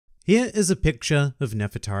Here is a picture of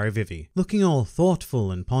Nefertari Vivi, looking all thoughtful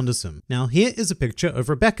and pondersome. Now here is a picture of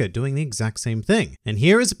Rebcecca doing the exact same thing. And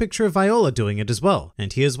here is a picture of Viola doing it as well.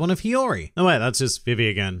 And here's one of Hiyori. Oh wait, that's just Vivi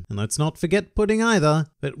again. And let's not forget Pudding either.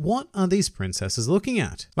 But what are these princesses looking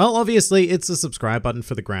at? Well, obviously it's the subscribe button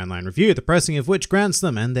for the Grand Line Review, the pressing of which grants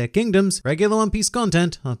them and their kingdoms regular One Piece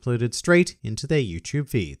content uploaded straight into their YouTube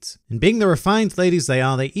feeds. And being the refined ladies they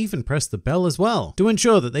are, they even press the bell as well to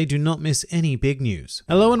ensure that they do not miss any big news.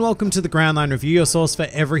 Hello and welcome to the Grand Line Review, your source for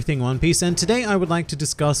everything One Piece, and today I would like to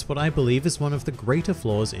discuss what I believe is one of the greater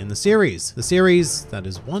flaws in the series. The series that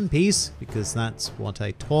is One Piece, because that's what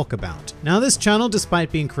I talk about. Now this channel,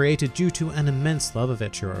 despite being created due to an immense love of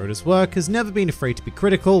Eiichiro Oda's work, has never been afraid to be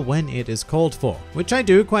critical when it is called for, which I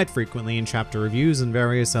do quite frequently in chapter reviews and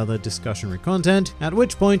various other discussionary content, at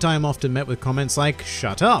which point I am often met with comments like,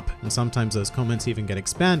 shut up, and sometimes those comments even get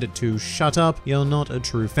expanded to, shut up, you're not a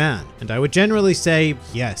true fan. And I would generally say,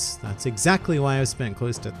 yes, that's exactly why I've spent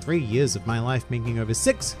close to 3 years of my life making over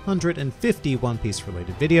 650 One Piece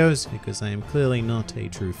related videos, because I am clearly not a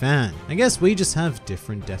true fan. I guess we just have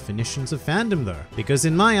different definitions of fandom though, because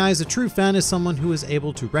in my eyes a true fan is someone who is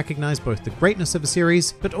able to recognize both the greatness of a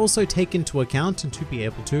series, but also take into account and to be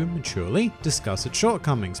able to maturely discuss its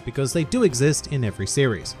shortcomings, because they do exist in every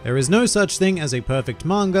series. There is no such thing as a perfect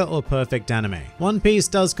manga or perfect anime. One Piece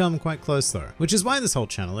does come quite close though, which is why this whole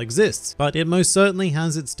channel exists, but it most certainly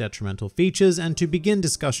has its detrimental features, and to begin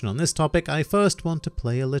discussion on this topic, I first want to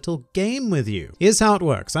play a little game with you. Here's how it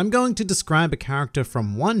works. I'm going to describe a character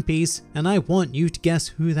from One Piece, and I want you to guess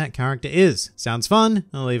who that character is. Sounds fun?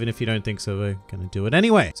 Well, even if you don't think so, we're gonna do it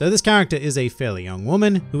anyway. So this character is a fairly young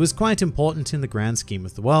woman who is quite important in the grand scheme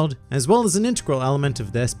of the world, as well as an integral element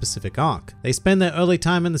of their specific arc. They spend their early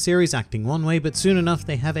time in the series acting one way, but soon enough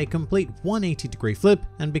they have a complete 180-degree flip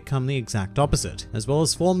and become the exact opposite, as well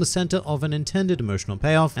as form the center of an intended emotional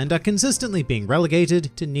payoff and are consistently being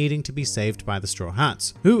relegated to needing to be saved by the Straw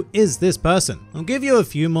Hats. Who is this person? I'll give you a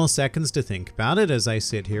few more seconds to think about it as I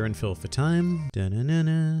sit here and fill for time.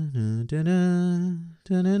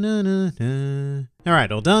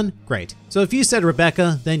 Alright, all done? Great. So if you said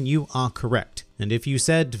Rebcecca, then you are correct. And if you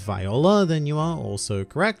said Viola, then you are also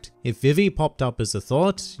correct. If Vivi popped up as a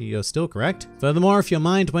thought, you're still correct. Furthermore, if your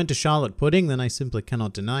mind went to Charlotte Pudding, then I simply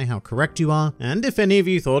cannot deny how correct you are. And if any of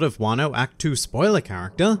you thought of Wano Act 2 spoiler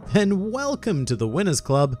character, then welcome to the Winners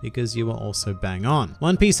Club, because you are also bang on.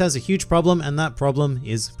 One Piece has a huge problem, and that problem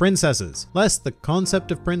is princesses. Less the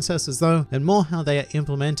concept of princesses though, and more how they are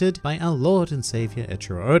implemented by our Lord and Savior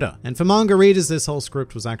Eiichiro Oda. And for manga readers, this whole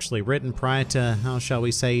script was actually written prior to, how shall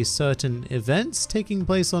we say, certain events taking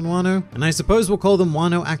place on Wano. And I suppose we'll call them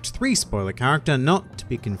Wano Act 3 spoiler character, not to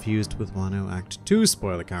be confused with Wano Act 2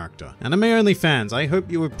 spoiler character. Anime only fans, I hope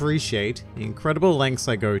you appreciate the incredible lengths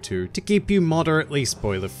I go to keep you moderately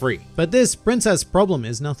spoiler free. But this princess problem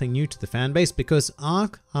is nothing new to the fanbase, because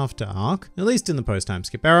arc after arc, at least in the post-time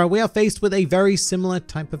skip era, we are faced with a very similar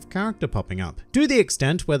type of character popping up, to the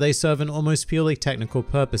extent where they serve an almost purely technical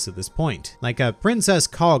purpose at this point, like a princess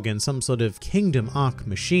cog in some sort of kingdom arc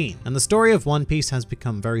machine. And the story of One Piece has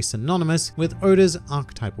become very synonymous with Oda's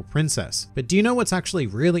archetypal princess. But do you know what's actually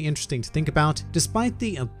really interesting to think about? Despite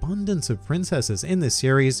the abundance of princesses in this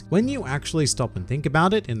series, when you actually stop and think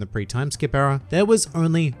about it in the pre-time skip era, there was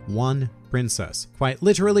only one princess. Quite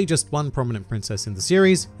literally just one prominent princess in the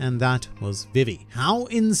series, and that was Vivi. How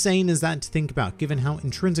insane is that to think about, given how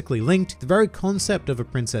intrinsically linked the very concept of a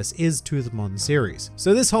princess is to the modern series?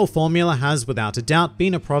 So this whole formula has without a doubt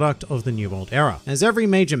been a product of the New World Era, as every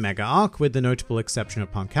major mega arc, with the notable exception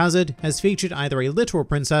of Punk Hazard, has featured either a literal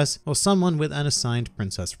princess or someone with an assigned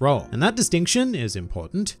princess role. And that distinction is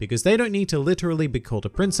important, because they don't need to literally be called a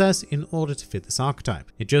princess in order to fit this archetype.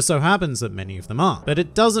 It just so happens that many of them are. But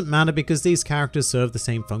it doesn't matter, because these characters serve the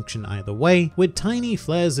same function either way, with tiny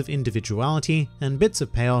flares of individuality and bits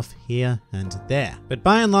of payoff here and there. But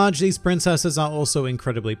by and large, these princesses are also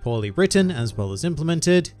incredibly poorly written as well as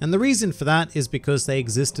implemented, and the reason for that is because they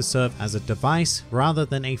exist to serve as a device rather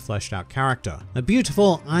than a fleshed out character. A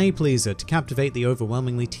beautiful eye pleaser to captivate the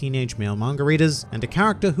overwhelmingly teenage male manga readers, and a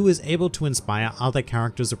character who is able to inspire other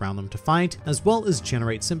characters around them to fight, as well as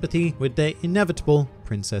generate sympathy with their inevitable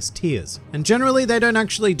princess tears. And generally they don't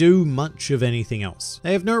actually do much of anything else.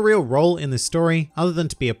 They have no real role in this story other than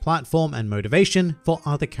to be a platform and motivation for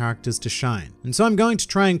other characters to shine. And so I'm going to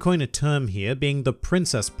try and coin a term here, being the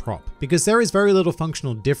princess prop, because there is very little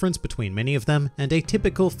functional difference between many of them and a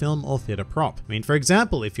typical film or theater prop. I mean, for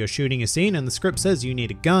example, if you're shooting a scene and the script says you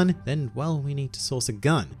need a gun, then well, we need to source a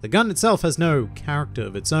gun. The gun itself has no character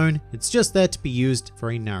of its own, it's just there to be used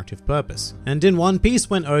for a narrative purpose. And in One Piece,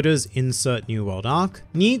 when Oda's insert New World arc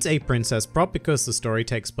arc needs a princess prop because the story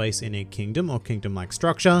takes place in a kingdom or kingdom-like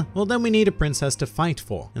structure, well then we need a princess to fight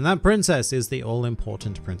for, and that princess is the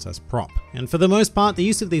all-important princess prop. And for the most part, the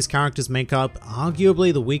use of these characters make up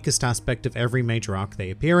arguably the weakest aspect of every major arc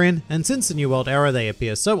they appear in, and since the New World era they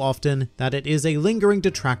appear so often that it is a lingering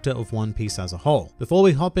detractor of One Piece as a whole. Before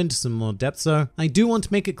we hop into some more depth though, I do want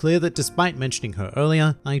to make it clear that despite mentioning her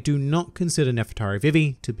earlier, I do not consider Nefertari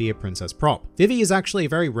Vivi to be a princess prop. Vivi is actually a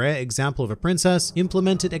very rare example of a princess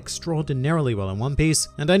implemented extraordinarily well in One Piece,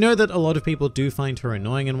 and I know that a lot of people do find her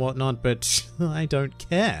annoying and whatnot, but I don't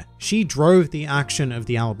care. She drove the action of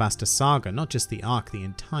the Alabasta saga, not just the arc, the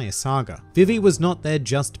entire saga. Vivi was not there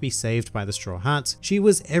just to be saved by the Straw Hats, she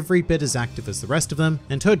was every bit as active as the rest of them,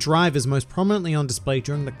 and her drive is most prominently on display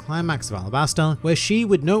during the climax of Alabasta, where she,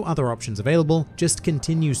 with no other options available, just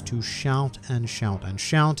continues to shout and shout and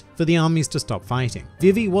shout for the armies to stop fighting.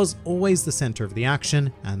 Vivi was always the center of the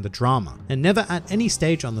action and the drama, and never at any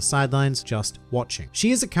stage on the sidelines just watching.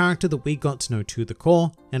 She is a character that we got to know to the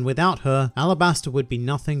core, and without her, Alabasta would be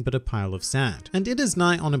nothing but a pile of sand. And it is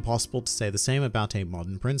nigh on impossible to say the same about a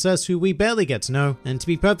modern princess who we barely get to know, and to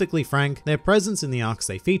be perfectly frank, their presence in the arcs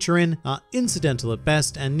they feature in are incidental at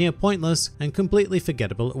best and near pointless and completely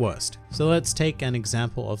forgettable at worst. So let's take an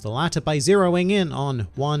example of the latter by zeroing in on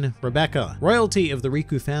one Rebecca, royalty of the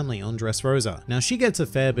Riku family on Dressrosa. Now she gets a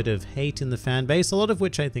fair bit of hate in the fan base, a lot of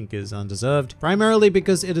which I think is undeserved, primarily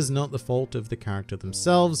because it is not the fault of the character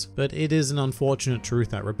themselves, but it is an unfortunate truth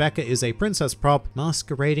that Rebecca is a princess prop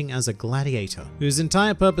masquerading as a gladiator, whose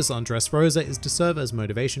entire purpose on Dressrosa is to serve as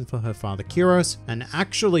motivation for her father Kyros, an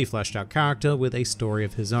actually fleshed out character with a story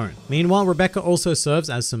of his own. Meanwhile, Rebecca also serves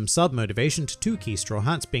as some sub-motivation to two key Straw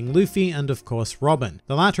Hats, being Luffy and of course Robin,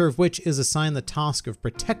 the latter of which is assigned the task of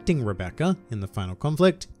protecting Rebecca in the final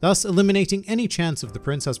conflict, thus eliminating any chance of the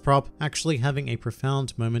princess prop actually having a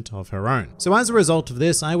profound moment of her own. So as a result of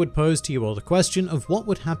this, I would pose to you all the question of what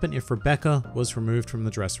would happen if Rebecca was removed from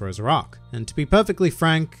the Dressrosa arc. And to be perfectly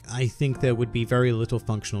frank, I think there would be very little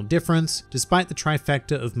functional difference, despite the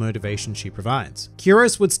trifecta of motivation she provides.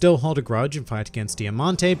 Kyros would still hold a grudge and fight against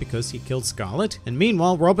Diamante because he killed Scarlet, and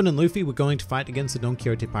meanwhile Robin and Luffy were going to fight against the Don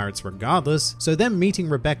Quixote pirates regardless, so them meeting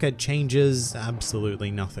Rebecca changes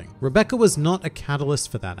absolutely nothing. Rebecca was not a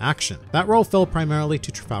catalyst for that action. That role fell primarily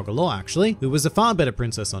to Trafalgar Law actually, who was a far better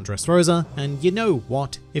princess on Dressrosa, and you know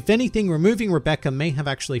what? If anything, removing Rebecca may have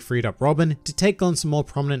actually freed up Robin to take on some more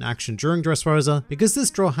prominent action during Dressrosa, because this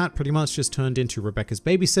Straw Hat pretty much just turned into Rebecca's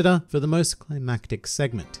babysitter for the most climactic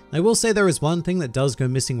segment. I will say there is one thing that does go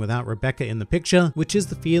missing without Rebecca in the picture, which is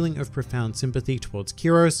the feeling of profound sympathy towards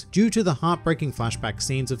Kyros due to the heartbreaking flashback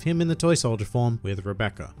scenes of him in the toy soldier form with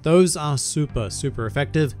Rebecca. Those are super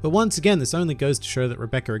effective, but once again this only goes to show that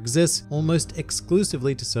Rebecca exists almost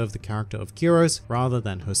exclusively to serve the character of Kyros rather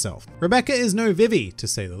than herself. Rebecca is no Vivi, to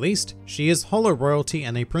say the least. She is hollow royalty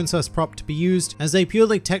and a princess prop to be used as a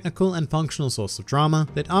purely technical and functional source of drama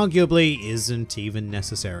that arguably isn't even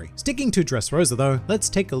necessary. Sticking to Dressrosa though, let's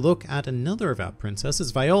take a look at another of our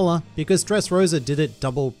princesses, Viola, because Dressrosa did it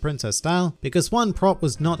double princess style, because one prop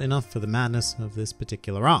was not enough for the madness of this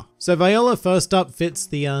particular arc. So Viola first up fits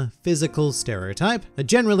the physical stereotype, a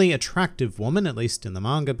generally attractive woman, at least in the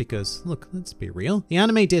manga, because look, let's be real, the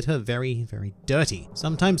anime did her very dirty,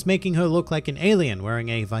 sometimes making her look like an alien wearing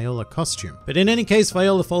a Viola costume. But in any case,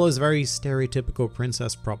 Viola follows a very stereotypical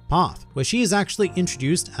princess prop path, where she is actually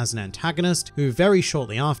introduced as an antagonist who very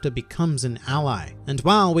shortly after becomes an ally. And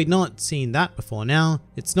while we'd not seen that before now,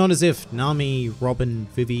 it's not as if Nami, Robin,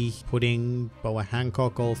 Vivi, Pudding, Boa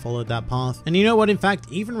Hancock all followed that path. And you know what, in fact,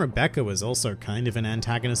 even Rebecca was also kind of an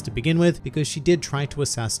antagonist to begin with, because she did try to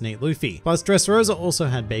assassinate Luffy. Plus Dressrosa also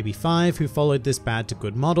had Baby 5 who followed this bad to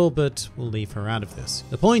good model, but we'll leave her out of this.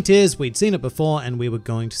 The point is, we'd seen it before and we were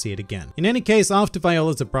going to see it again. In any case, after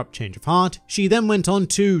Viola's abrupt change of heart, she then went on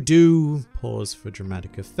to do, pause for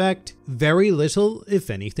dramatic effect, very little, if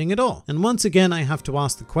anything at all. And once again, I have to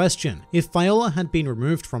ask the question, if Viola had been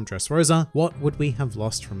removed from Dressrosa, what would we have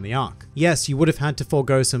lost from the arc? Yes, you would have had to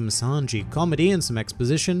forego some Sanji comedy and some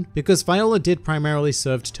exposition, because Viola did primarily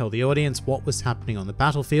serve to tell the audience what was happening on the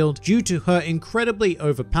battlefield due to her incredibly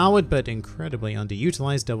overpowered but incredibly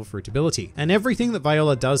underutilized Devil Fruit ability. And everything that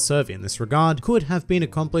Viola does serve in this regard could have been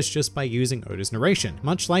accomplished just by using Oda's narration,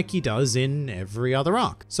 much like he does in every other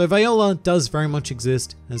arc. So Viola does very much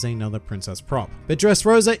exist as another princess prop. But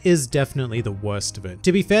Dressrosa is definitely the worst of it.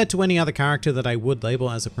 To be fair to any other character that I would label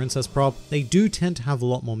as a princess prop, they do tend to have a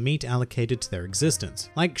lot more meat allocated to their existence.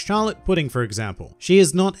 Like Charlotte Pudding, for example. She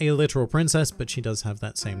is not a literal princess, but she does have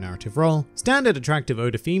that same narrative role. Standard attractive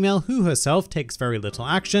Oda female who herself takes very little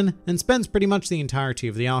action and spends pretty much the entirety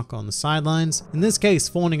of the arc on the sidelines, in this case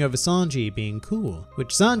fawning over Sanji Sanji being cool, which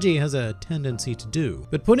Sanji has a tendency to do.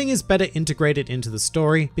 But Pudding is better integrated into the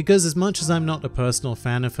story because as much as I'm not a personal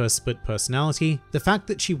fan of her split personality, the fact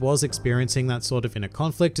that she was experiencing that sort of inner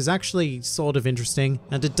conflict is actually sort of interesting,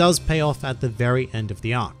 and it does pay off at the very end of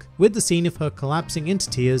the arc, with the scene of her collapsing into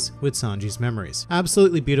tears with Sanji's memories.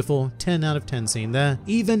 Absolutely beautiful, 10 out of 10 scene there.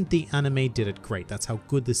 Even the anime did it great, that's how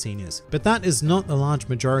good the scene is. But that is not the large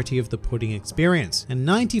majority of the Pudding experience, and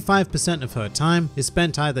 95% of her time is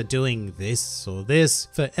spent either doing this or this,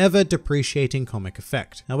 forever depreciating comic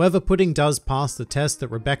effect. However, Pudding does pass the test that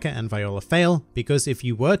Rebecca and Viola fail, because if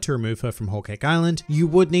you were to remove her from Whole Cake Island, you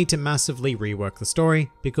would need to massively rework the story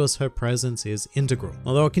because her presence is integral.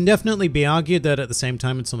 Although it can definitely be argued that at the same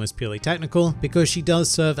time it's almost purely technical, because she does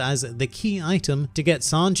serve as the key item to get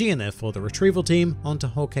Sanji and therefore the retrieval team onto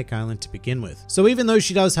Whole Cake Island to begin with. So even though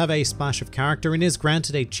she does have a splash of character and is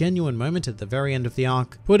granted a genuine moment at the very end of the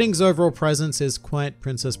arc, Pudding's overall presence is quite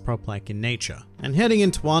Princess Prop-like in nature. And heading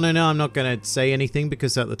into Wano now, I'm not going to say anything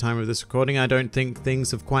because at the time of this recording I don't think things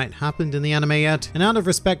have quite happened in the anime yet, and out of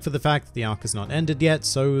respect for the fact that the arc has not ended yet,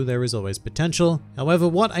 so there is always potential. However,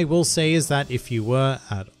 what I will say is that if you were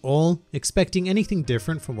at all expecting anything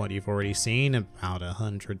different from what you've already seen about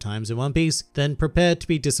 100 times in One Piece, then prepare to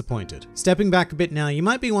be disappointed. Stepping back a bit now, you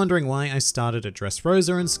might be wondering why I started at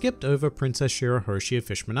Dressrosa and skipped over Princess Shirahoshi of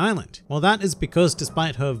Fishman Island. Well, that is because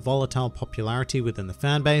despite her volatile popularity within the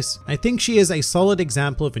fanbase, I think she is a solid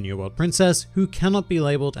example of a New World princess who cannot be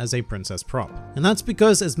labeled as a princess prop. And that's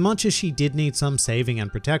because as much as she did need some saving and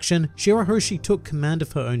protection, Shirahoshi took command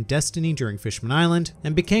of her own destiny during Fishman Island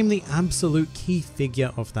and became the absolute key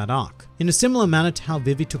figure of that arc. In a similar manner to how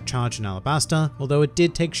Vivi took charge in Alabasta, although it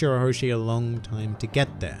did take Shirahoshi a long time to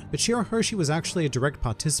get there. But Shirahoshi was actually a direct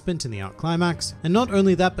participant in the arc climax, and not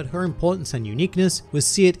only that, but her importance and uniqueness was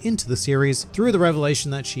seared into the series through the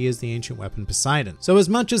revelation that she is the ancient weapon Poseidon. So as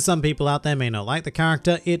much as some people out there may not like the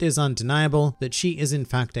character, it is undeniable that she is in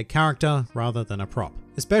fact a character rather than a prop.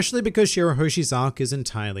 Especially because Shirahoshi's arc is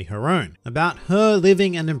entirely her own, about her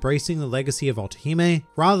living and embracing the legacy of Otohime,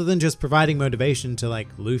 rather than just providing motivation to like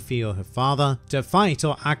Luffy or her father to fight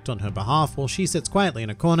or act on her behalf while she sits quietly in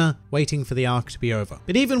a corner waiting for the arc to be over.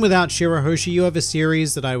 But even without Shirahoshi, you have a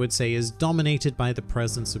series that I would say is dominated by the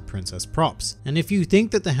presence of princess props. And if you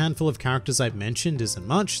think that the handful of characters I've mentioned isn't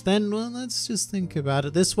much, then well, let's just think about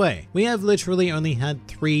it this way. We have literally only had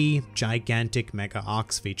 3 gigantic mega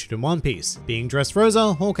arcs featured in One Piece, being Dressrosa,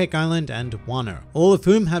 Whole Cake Island, and Wano, all of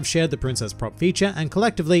whom have shared the princess prop feature, and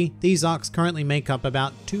collectively, these arcs currently make up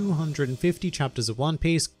about 250 chapters of One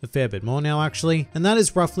Piece, a fair bit more now actually, and that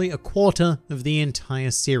is roughly a quarter of the entire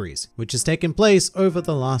series, which has taken place over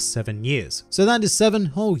the last 7 years. So that is 7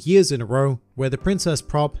 whole years in a row where the princess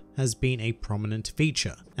prop has been a prominent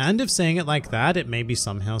feature. And if saying it like that, it maybe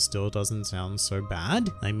somehow still doesn't sound so bad.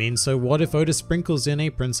 I mean, so what if Oda sprinkles in a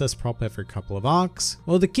princess prop every couple of arcs?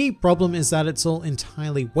 Well, the key problem is that it's all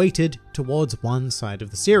entirely weighted towards one side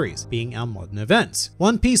of the series, being our modern events.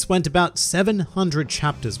 One Piece went about 700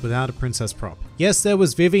 chapters without a princess prop. Yes, there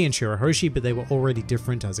was Vivi and Shirahoshi, but they were already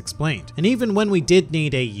different as explained. And even when we did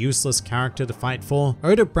need a useless character to fight for,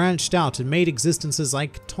 Oda branched out and made existences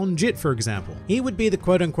like Tonjit, for example. He would be the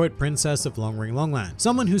quote-unquote princess of Long Ring Longland,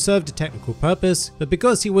 someone who served a technical purpose, but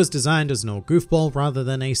because he was designed as an old goofball rather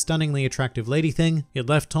than a stunningly attractive lady thing, it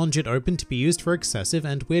left Tonjit open to be used for excessive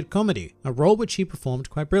and weird comedy, a role which he performed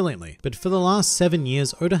quite brilliantly. But for the last 7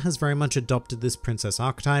 years, Oda has very much adopted this princess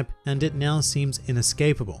archetype, and it now seems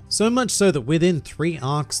inescapable. So much so that within 3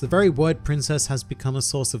 arcs, the very word princess has become a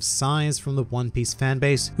source of sighs from the One Piece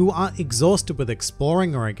fanbase, who are exhausted with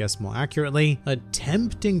exploring, or I guess more accurately,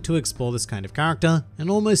 attempting to explore this kind of character, and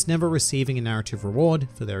almost never receiving a narrative reward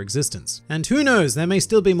for their existence. And who knows, there may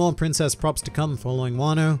still be more princess props to come following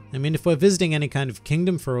Wano. I mean, if we're visiting any kind of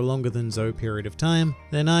kingdom for a longer than Zou period of time,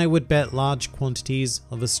 then I would bet large quantities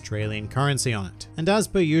of Australian currency on it. And as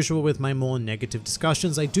per usual with my more negative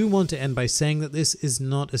discussions, I do want to end by saying that this is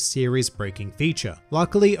not a series-breaking feature.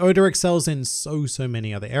 Luckily, Oda excels in so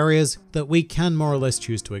many other areas that we can more or less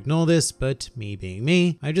choose to ignore this, but me being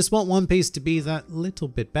me, I just want One Piece to be that little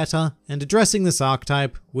bit better, and addressing this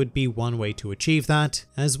archetype would be one way to achieve that,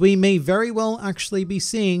 as we may very well actually be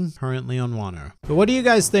seeing currently on Wano. But what do you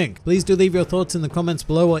guys think? Please do leave your thoughts in the comments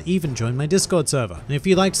below, or even join my Discord server. And if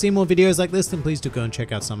you'd like to see more videos like this, then please do go and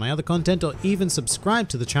check out some of my other content, or even subscribe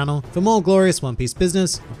to the channel for more glorious One Piece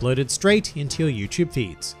business uploaded straight into your YouTube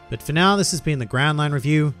feeds. But for now, this has been the Grand Line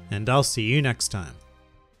Review, and I'll see you next time.